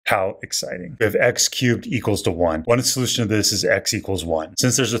How exciting. We have x cubed equals to 1. One solution to this is x equals 1.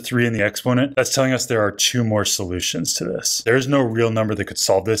 Since there's a 3 in the exponent, that's telling us there are 2 more solutions to this. There is no real number that could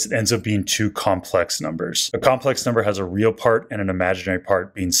solve this. It ends up being 2 complex numbers. A complex number has a real part and an imaginary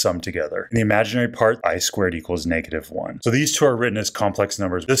part being summed together. In the imaginary part, I squared equals -1. So these two are written as complex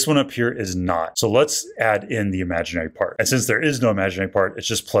numbers. This one up here is not. So let's add in the imaginary part. And since there is no imaginary part, it's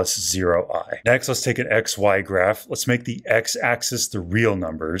just plus 0i. Next, let's take an xy graph. Let's make the x-axis the real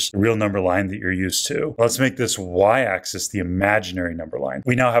numbers, the real number line that you're used to. Let's make this y-axis the imaginary number line.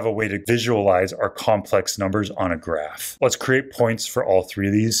 We now have a way to visualize our complex numbers on a graph. Let's create points for all 3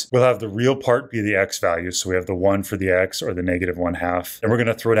 of these. We'll have the real part be the x value. So we have the 1 for the x, or the -1/2. Then we're going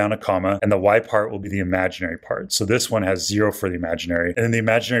to throw down a comma, and the y part will be the imaginary part. So this one has 0 for the imaginary. And then the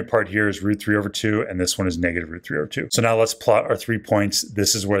imaginary part here is √3/2, and this one is -√3/2. So now let's plot our 3 points.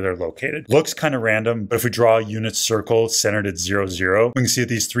 This is where they're located. Looks kind of random, but if we draw a unit circle centered at 0, 0, we can see that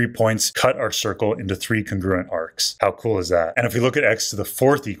these 3 points cut our circle into 3 congruent arcs. How cool is that? And if we look at x to the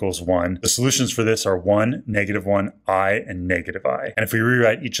 4th equals 1, the solutions for this are 1, -1, I, and -I. And if we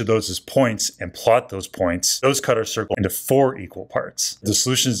rewrite each of those as points and plot those points, those cut our circle into 4 equal parts. The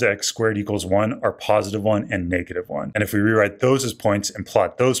solutions to x squared equals 1 are +1 and -1. And if we rewrite those as points and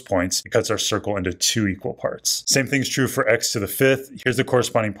plot those points, it cuts our circle into 2 equal parts. Same thing's true for x to the 5th. Here's the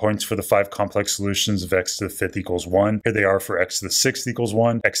corresponding points for the 5 complex solutions of x to the 5th equals 1. Here they are for x to the 6th equals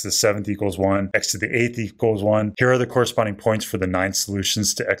 1, x to the 7th equals 1, x to the 8th equals 1. Here are the corresponding points for the 9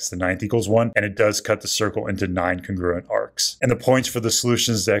 solutions to x to the 9th equals 1, and it does cut the circle into 9 congruent arcs. And the points for the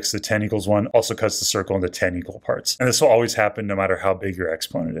solutions to x to the 10 equals 1 also cuts the circle into 10 equal parts. And this will always happen no matter how big your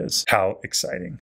exponent is. How exciting.